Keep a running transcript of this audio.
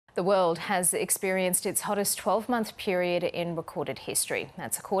The world has experienced its hottest 12-month period in recorded history.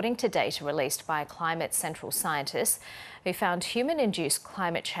 That's according to data released by climate central scientists who found human-induced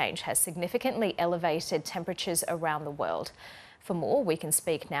climate change has significantly elevated temperatures around the world. For more, we can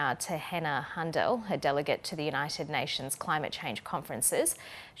speak now to Henna Hundel, a delegate to the United Nations Climate Change Conferences.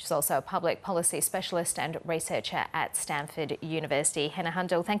 She's also a public policy specialist and researcher at Stanford University. Henna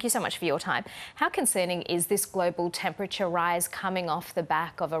Hundel, thank you so much for your time. How concerning is this global temperature rise coming off the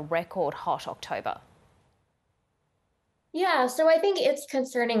back of a record hot October? Yeah, so I think it's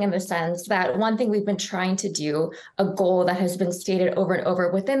concerning in the sense that one thing we've been trying to do, a goal that has been stated over and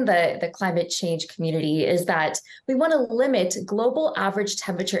over within the climate change community, is that we want to limit global average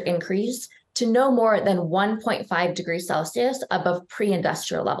temperature increase to no more than 1.5 degrees Celsius above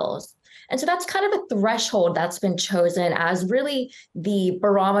pre-industrial levels. And so that's kind of a threshold that's been chosen as really the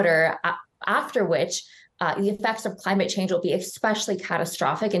barometer after which the effects of climate change will be especially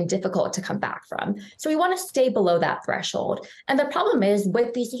catastrophic and difficult to come back from. So we want to stay below that threshold. And the problem is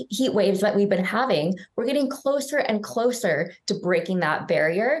with these heat waves that we've been having, we're getting closer and closer to breaking that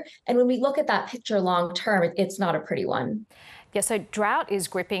barrier. And when we look at that picture long term, it's not a pretty one. Yeah, so drought is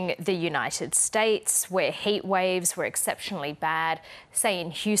gripping the United States, where heat waves were exceptionally bad. Say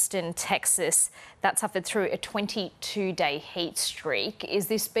in Houston, Texas, that suffered through a 22-day heat streak. Is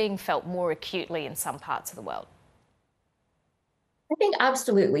this being felt more acutely in some parts of the world? I think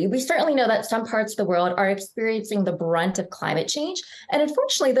absolutely. We certainly know that some parts of the world are experiencing the brunt of climate change. And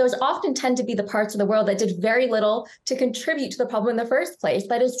unfortunately, those often tend to be the parts of the world that did very little to contribute to the problem in the first place.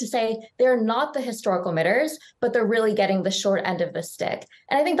 That is to say, they're not the historical emitters, but they're really getting the short end of the stick.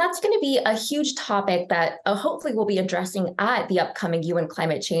 And I think that's going to be a huge topic that hopefully we'll be addressing at the upcoming UN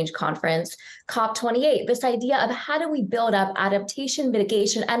Climate Change Conference, COP28. This idea of how do we build up adaptation,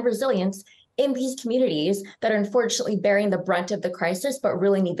 mitigation, and resilience in these communities that are unfortunately bearing the brunt of the crisis, but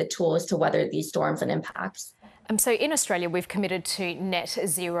really need the tools to weather these storms and impacts. So in Australia, we've committed to net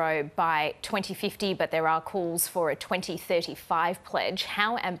zero by 2050, but there are calls for a 2035 pledge.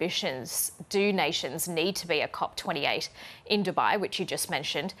 How ambitious do nations need to be at COP28 in Dubai, which you just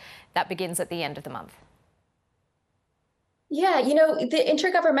mentioned? That begins at the end of the month. Yeah, the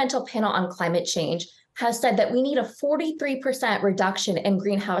Intergovernmental Panel on Climate Change has said that we need a 43% reduction in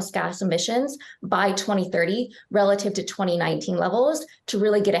greenhouse gas emissions by 2030 relative to 2019 levels to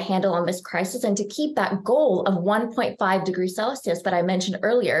really get a handle on this crisis and to keep that goal of 1.5 degrees Celsius that I mentioned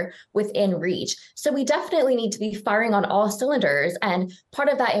earlier within reach. So we definitely need to be firing on all cylinders. And part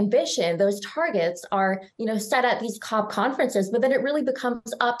of that ambition, those targets are, set at these COP conferences, but then it really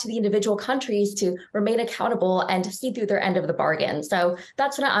becomes up to the individual countries to remain accountable and to see through their end of the bargain. So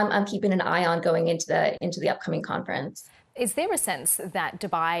that's what I'm keeping an eye on going into the upcoming conference. Is there a sense that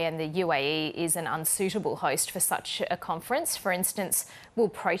Dubai and the UAE is an unsuitable host for such a conference? For instance, will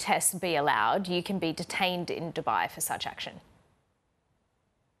protests be allowed? You can be detained in Dubai for such action.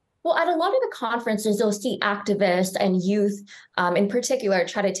 Well, at a lot of the conferences, you'll see activists and youth in particular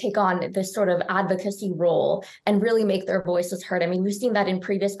try to take on this sort of advocacy role and really make their voices heard. I mean, we've seen that in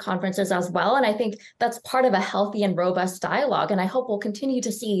previous conferences as well. And I think that's part of a healthy and robust dialogue. And I hope we'll continue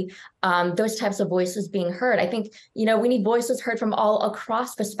to see those types of voices being heard. I think, we need voices heard from all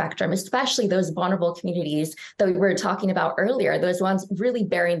across the spectrum, especially those vulnerable communities that we were talking about earlier, those ones really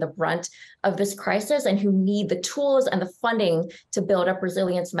bearing the brunt of this crisis and who need the tools and the funding to build up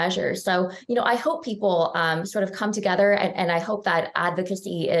resilience measures. So, I hope people sort of come together and I hope that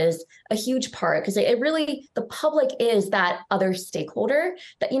advocacy is a huge part because it really, the public is that other stakeholder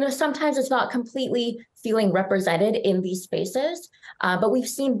that, sometimes it's not completely feeling represented in these spaces. But we've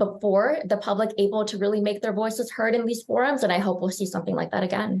seen before the public able to really make their voices heard in these forums. And I hope we'll see something like that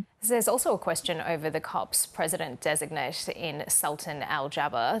again. There's also a question over the COP's president-designate in Sultan Al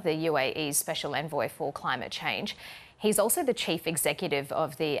Jaber, the UAE's special envoy for climate change. He's also the chief executive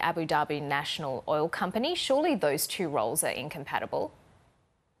of the Abu Dhabi National Oil Company. Surely those two roles are incompatible.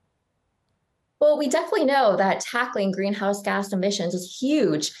 Well, we definitely know that tackling greenhouse gas emissions is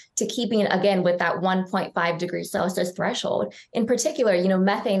huge to keeping, again, with that 1.5 degrees Celsius threshold. In particular,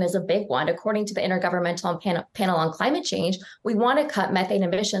 methane is a big one. According to the Intergovernmental Panel on Climate Change, we want to cut methane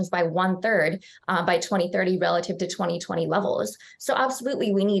emissions by 1/3 by 2030 relative to 2020 levels. So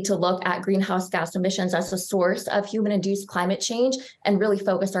absolutely, we need to look at greenhouse gas emissions as a source of human-induced climate change and really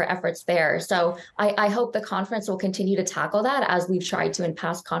focus our efforts there. So I hope the conference will continue to tackle that as we've tried to in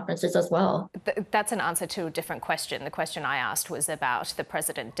past conferences as well. That's an answer to a different question. The question I asked was about the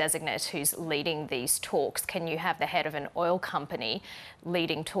president-designate who's leading these talks. Can you have the head of an oil company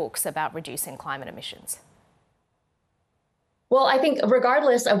leading talks about reducing climate emissions? Well, I think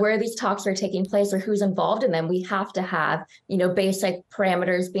regardless of where these talks are taking place or who's involved in them, we have to have, basic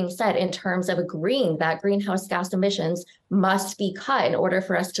parameters being set in terms of agreeing that greenhouse gas emissions must be cut in order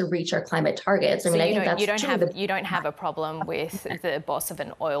for us to reach our climate targets. So I think that's you don't have a problem with the boss of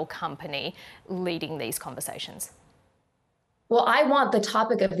an oil company leading these conversations? Well, I want the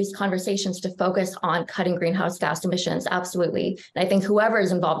topic of these conversations to focus on cutting greenhouse gas emissions, absolutely. And I think whoever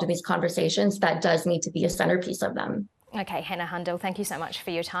is involved in these conversations, that does need to be a centerpiece of them. Okay, Hannah Hundell, thank you so much for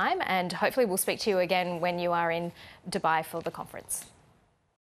your time, and hopefully we'll speak to you again when you are in Dubai for the conference.